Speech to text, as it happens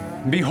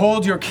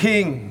Behold your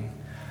king.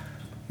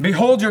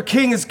 Behold your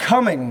king is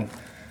coming.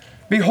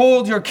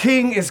 Behold your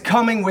king is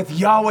coming with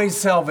Yahweh's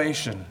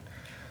salvation.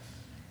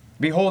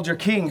 Behold your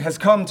king has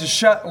come to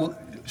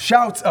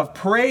shouts of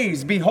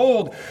praise.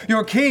 Behold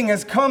your king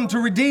has come to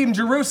redeem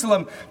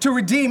Jerusalem, to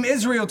redeem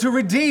Israel, to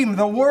redeem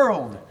the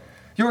world.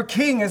 Your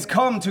king has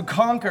come to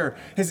conquer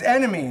his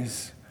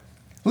enemies.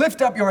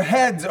 Lift up your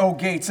heads, O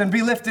gates, and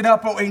be lifted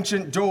up, O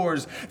ancient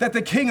doors, that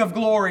the King of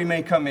glory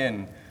may come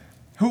in.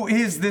 Who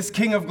is this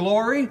King of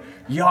glory?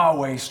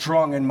 Yahweh,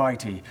 strong and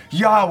mighty.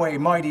 Yahweh,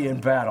 mighty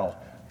in battle.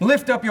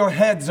 Lift up your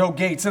heads, O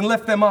gates, and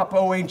lift them up,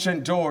 O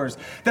ancient doors,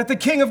 that the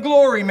King of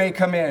glory may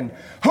come in.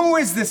 Who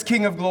is this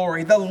King of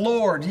glory? The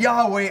Lord,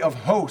 Yahweh of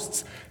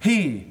hosts.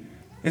 He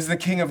is the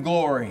King of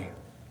glory.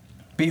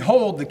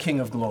 Behold the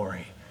King of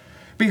glory.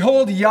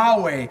 Behold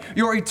Yahweh,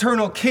 your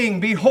eternal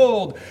King.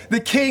 Behold the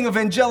King of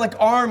angelic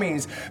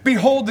armies.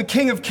 Behold the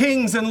King of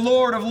kings and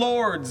Lord of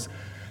lords.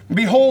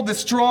 Behold the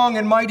strong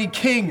and mighty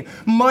King,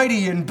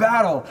 mighty in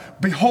battle.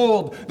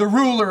 Behold the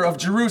ruler of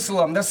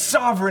Jerusalem, the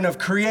sovereign of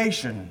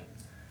creation.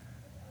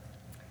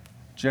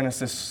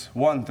 Genesis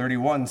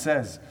 1:31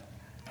 says,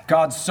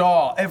 God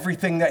saw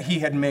everything that he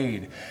had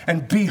made,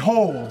 and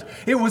behold,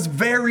 it was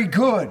very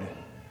good.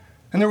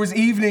 And there was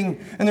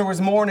evening and there was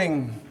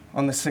morning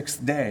on the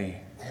sixth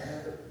day.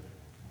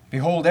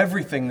 Behold,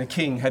 everything the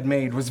king had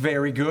made was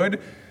very good.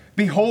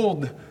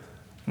 Behold,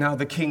 now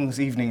the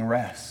king's evening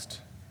rest.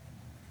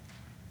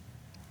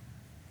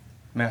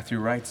 Matthew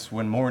writes,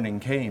 when morning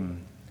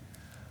came,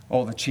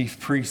 all the chief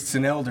priests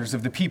and elders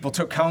of the people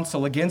took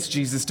counsel against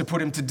Jesus to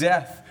put him to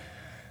death.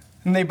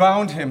 And they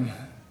bound him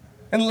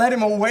and led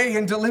him away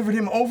and delivered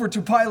him over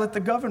to Pilate the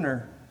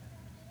governor.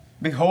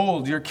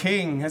 Behold, your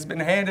king has been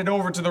handed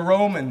over to the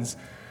Romans.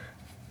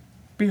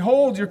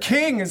 Behold, your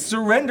king is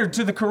surrendered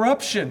to the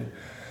corruption.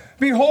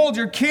 Behold,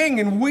 your king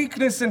in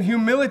weakness and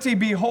humility.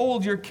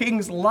 Behold, your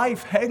king's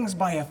life hangs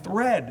by a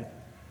thread.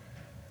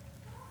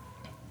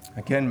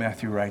 Again,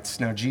 Matthew writes,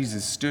 now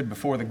Jesus stood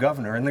before the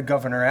governor, and the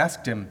governor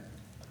asked him,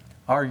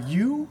 are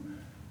you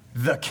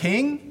the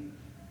king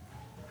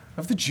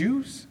of the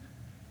Jews?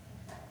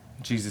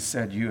 Jesus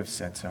said, you have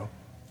said so.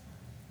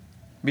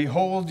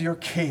 Behold your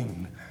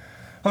king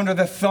under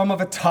the thumb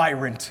of a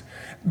tyrant.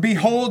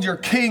 Behold your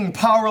king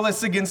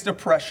powerless against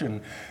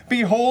oppression.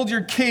 Behold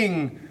your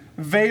king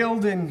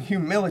veiled in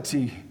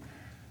humility.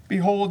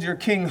 Behold your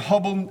king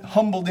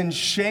humbled in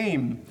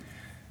shame.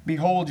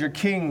 Behold your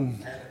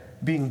king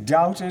being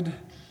doubted.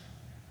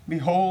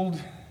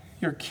 Behold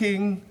your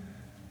king,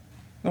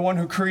 the one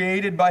who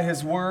created by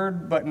his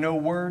word, but no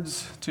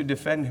words to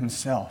defend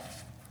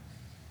himself.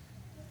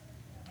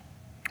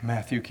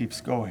 Matthew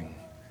keeps going.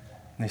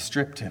 And they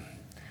stripped him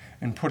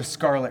and put a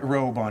scarlet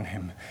robe on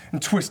him.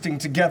 And twisting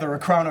together a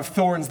crown of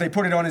thorns, they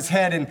put it on his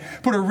head and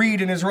put a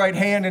reed in his right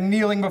hand. And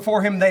kneeling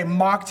before him, they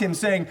mocked him,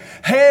 saying,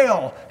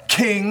 Hail,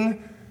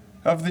 King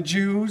of the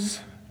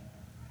Jews!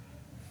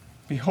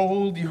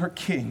 Behold your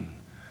king,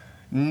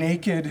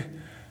 naked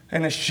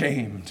and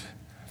ashamed.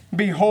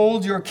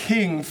 Behold your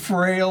king,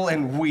 frail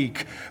and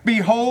weak.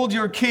 Behold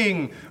your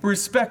king,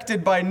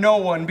 respected by no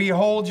one.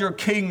 Behold your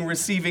king,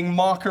 receiving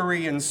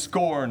mockery and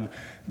scorn.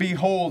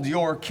 Behold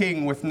your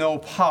king with no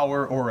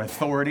power or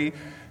authority.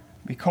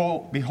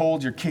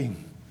 Behold your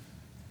king,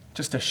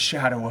 just a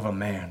shadow of a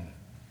man.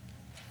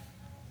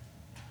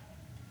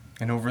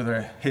 And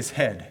over his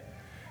head,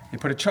 they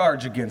put a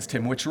charge against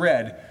him, which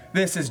read,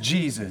 This is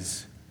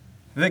Jesus,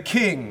 the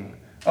King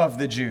of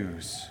the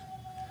Jews.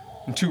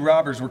 And two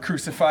robbers were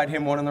crucified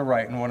him, one on the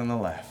right and one on the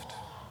left.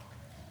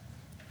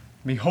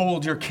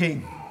 Behold your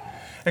king,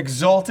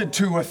 exalted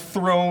to a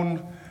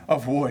throne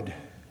of wood.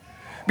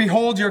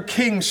 Behold your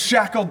king,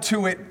 shackled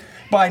to it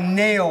by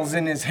nails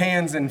in his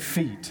hands and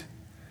feet.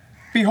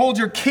 Behold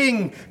your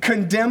king,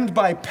 condemned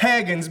by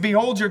pagans.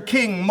 Behold your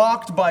king,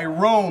 mocked by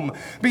Rome.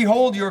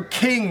 Behold your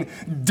king,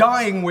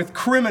 dying with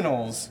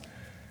criminals.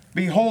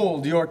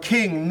 Behold your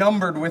king,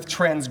 numbered with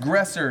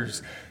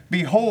transgressors.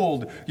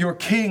 Behold your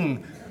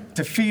king,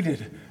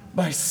 defeated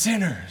by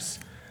sinners.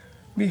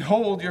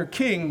 Behold your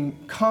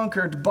king,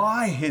 conquered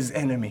by his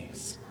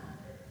enemies.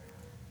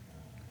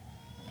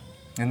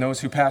 And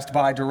those who passed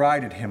by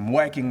derided him,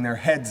 wagging their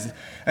heads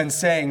and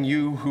saying,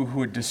 You who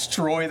would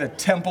destroy the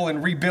temple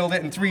and rebuild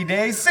it in 3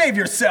 days, save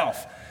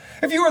yourself.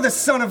 If you are the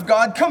Son of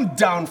God, come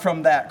down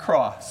from that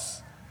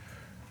cross.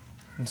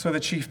 And so the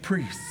chief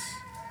priests,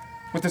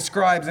 with the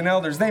scribes and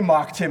elders, they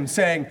mocked him,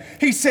 saying,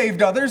 He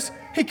saved others.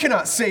 He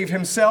cannot save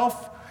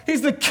himself.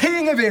 He's the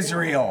King of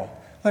Israel.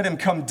 Let him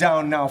come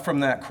down now from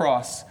that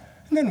cross,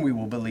 and then we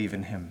will believe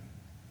in him.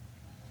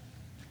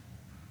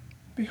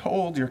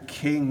 Behold your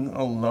king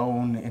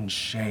alone in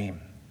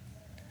shame.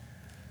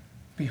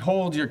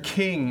 Behold your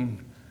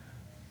king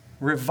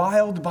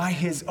reviled by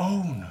his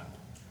own.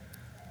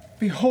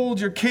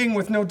 Behold your king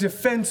with no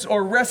defense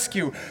or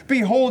rescue.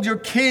 Behold your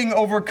king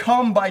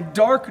overcome by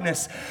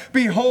darkness.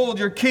 Behold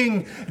your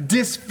king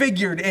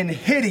disfigured and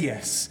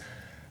hideous.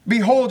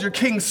 Behold your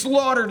king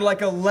slaughtered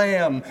like a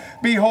lamb.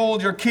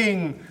 Behold your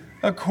king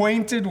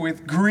acquainted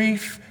with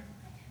grief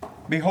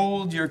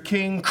Behold your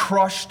king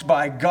crushed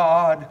by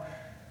God.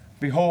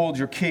 Behold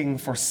your king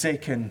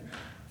forsaken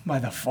by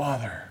the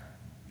Father.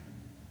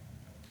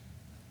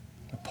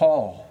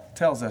 Paul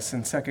tells us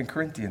in 2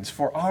 Corinthians,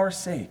 for our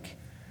sake,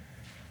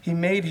 he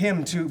made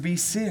him to be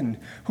sin,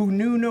 who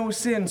knew no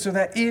sin, so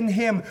that in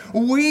him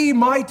we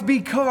might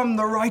become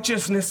the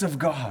righteousness of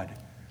God.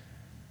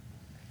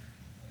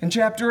 In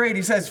chapter 8,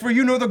 he says, for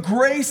you know the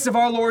grace of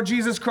our Lord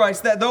Jesus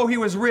Christ, that though he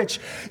was rich,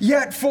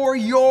 yet for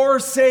your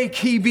sake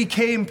he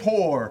became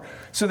poor,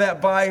 so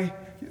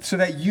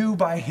that you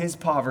by his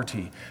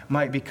poverty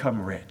might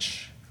become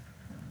rich.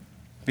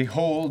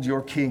 Behold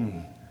your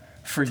king,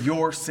 for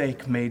your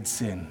sake made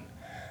sin.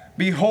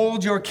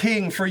 Behold your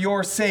king, for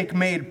your sake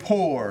made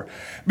poor.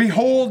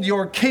 Behold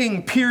your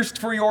king, pierced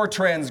for your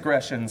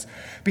transgressions.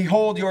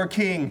 Behold your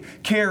king,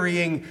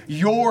 carrying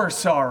your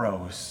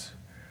sorrows.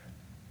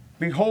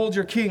 Behold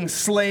your king,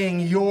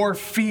 slaying your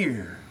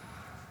fear.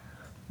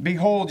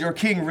 Behold your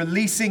king,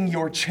 releasing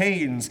your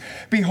chains.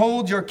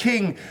 Behold your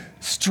king,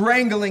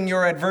 strangling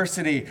your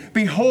adversity.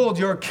 Behold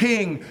your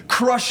king,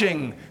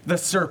 crushing the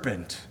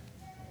serpent.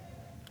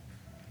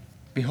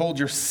 Behold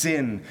your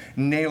sin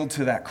nailed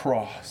to that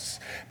cross.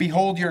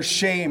 Behold your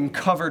shame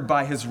covered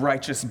by his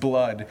righteous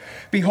blood.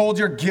 Behold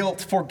your guilt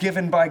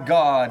forgiven by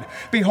God.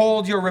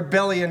 Behold your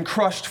rebellion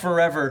crushed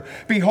forever.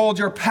 Behold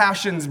your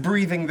passions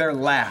breathing their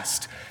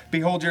last.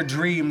 Behold your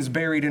dreams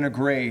buried in a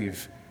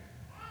grave.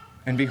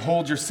 And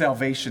behold your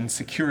salvation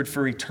secured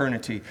for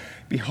eternity.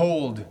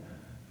 Behold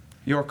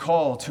your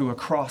call to a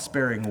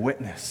cross-bearing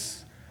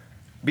witness.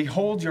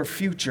 Behold your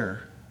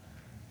future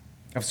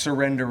of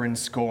surrender and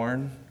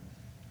scorn.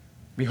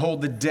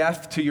 Behold the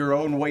death to your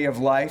own way of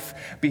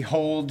life.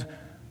 Behold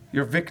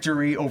your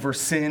victory over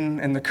sin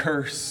and the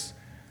curse.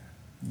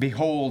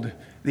 Behold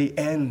the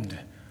end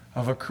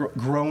of a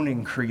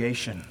groaning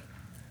creation.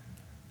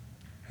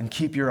 And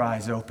keep your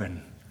eyes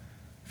open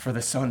for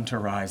the sun to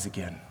rise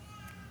again.